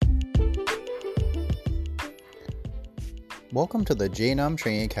Welcome to the JNUM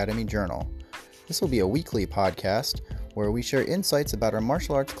Training Academy Journal. This will be a weekly podcast where we share insights about our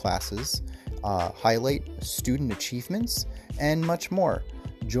martial arts classes, highlight student achievements, and much more.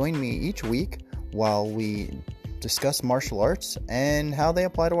 Join me each week while we discuss martial arts and how they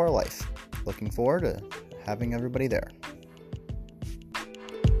apply to our life. Looking forward to having everybody there.